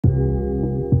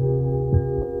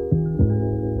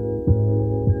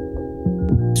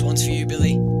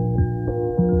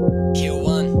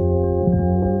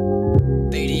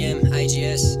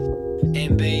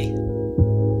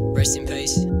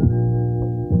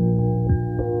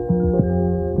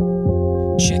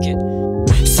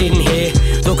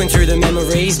Looking through the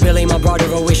memories, Billy, my brother,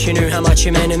 I wish you knew how much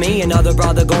you meant to me. Another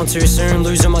brother gone too soon,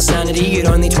 losing my sanity at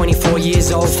only 24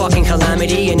 years old. Fucking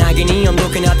calamity and agony, I'm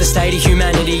looking at the state of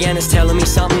humanity, and it's telling me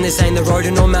something, this ain't the road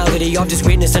to normality. I've just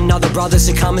witnessed another brother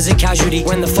succumb as a casualty.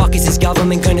 When the fuck is this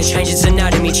government gonna change its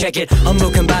anatomy? Check it, I'm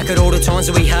looking back at all the times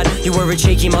that we had. You were a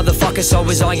cheeky motherfucker, so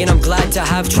was I, and I'm glad to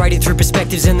have traded through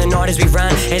perspectives in the night as we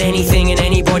ran at anything and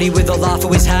anybody with a laugh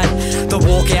always had. The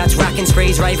walkouts, racking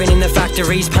sprees, raving in the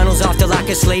factories, panels after lack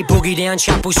of sleep, boogie down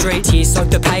Chapel Street. Tears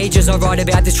soak the pages I write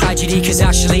about this tragedy, cause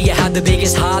actually you had the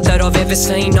biggest heart that I've ever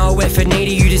seen. No effort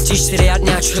needed, you just dished it out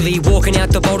naturally. Walking out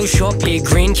the bottle shop, big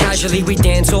grin casually. We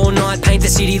dance all night, paint the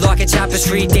city like a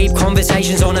tapestry. Deep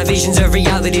conversations on our visions of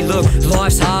reality. Look,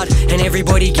 life's hard and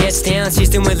everybody gets down.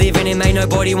 System we're living in made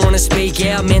nobody wanna speak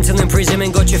out. Mental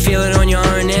imprisonment got you feeling on your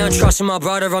own now. Trust me, my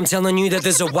brother, I'm telling you that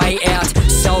there's a way out.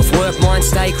 Self-work, mind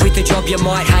stay, quit the job you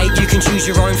might hate. You can choose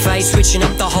your own fate, switching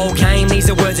up the whole game. These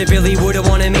are words that Billy would've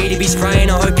wanted me to be spraying.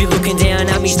 I hope you're looking down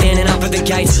at me, standing up at the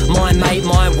gates. My mate,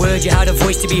 my word, you had a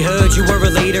voice to be heard. You were a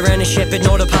leader and a shepherd,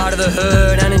 not a part of the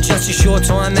herd. And in just a short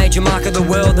time made you mark of the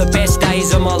world. The best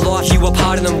days of my life, you were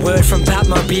part of them. Word from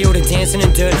Batmobile to dancing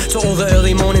in dirt, to all the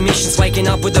early morning missions, waking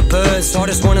up with the birds. I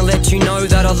just wanna let you know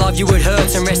that I love you, it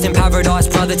hurts. And rest in paradise,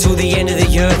 brother, till the end of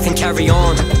the earth, and carry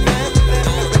on.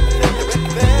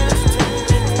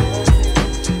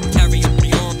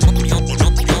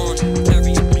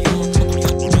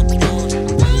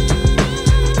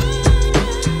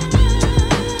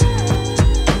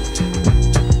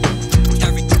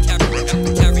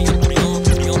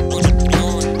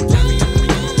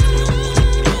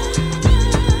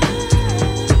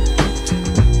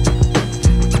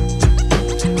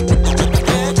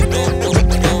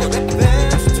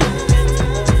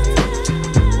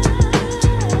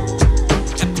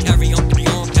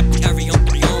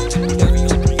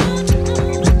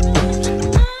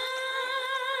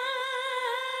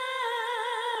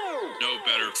 No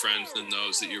better friends than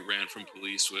those that you ran from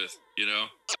police with, you know?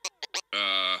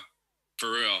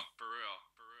 For real.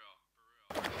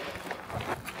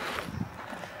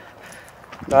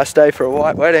 Nice day for a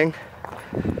white wedding.